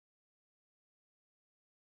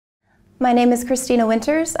My name is Christina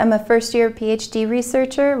Winters. I'm a first-year PhD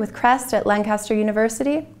researcher with CREST at Lancaster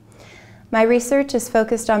University. My research is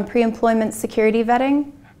focused on pre-employment security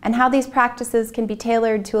vetting and how these practices can be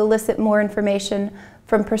tailored to elicit more information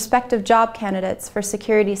from prospective job candidates for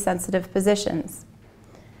security-sensitive positions.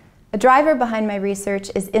 A driver behind my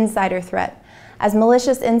research is insider threat, as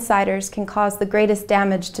malicious insiders can cause the greatest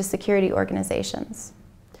damage to security organizations.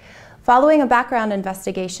 Following a background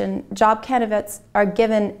investigation, job candidates are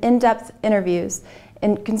given in-depth interviews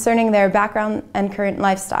concerning their background and current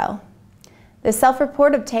lifestyle. The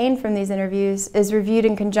self-report obtained from these interviews is reviewed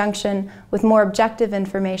in conjunction with more objective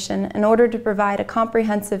information in order to provide a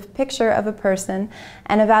comprehensive picture of a person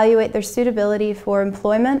and evaluate their suitability for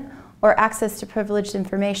employment or access to privileged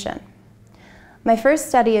information. My first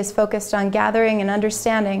study is focused on gathering an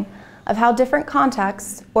understanding of how different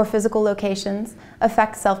contexts or physical locations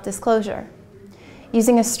affect self-disclosure.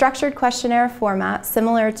 Using a structured questionnaire format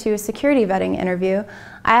similar to a security vetting interview,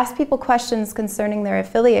 I asked people questions concerning their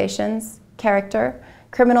affiliations, character,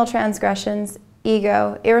 criminal transgressions,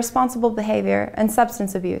 ego, irresponsible behavior, and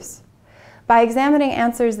substance abuse. By examining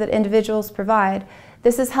answers that individuals provide,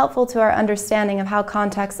 this is helpful to our understanding of how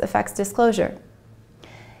context affects disclosure.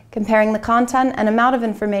 Comparing the content and amount of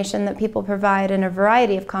information that people provide in a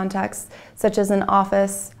variety of contexts, such as an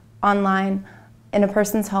office, online, in a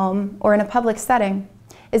person's home, or in a public setting,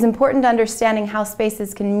 is important to understanding how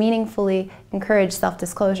spaces can meaningfully encourage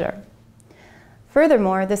self-disclosure.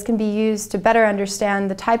 Furthermore, this can be used to better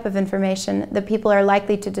understand the type of information that people are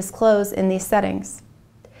likely to disclose in these settings.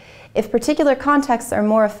 If particular contexts are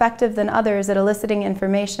more effective than others at eliciting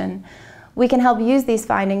information, we can help use these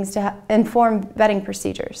findings to inform vetting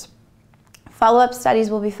procedures. Follow-up studies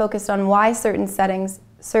will be focused on why certain settings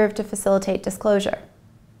serve to facilitate disclosure.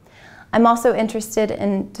 I'm also interested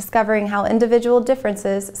in discovering how individual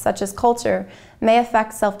differences, such as culture, may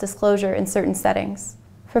affect self-disclosure in certain settings.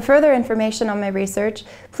 For further information on my research,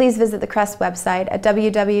 please visit the CREST website at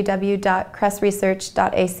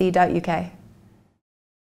www.crestresearch.ac.uk.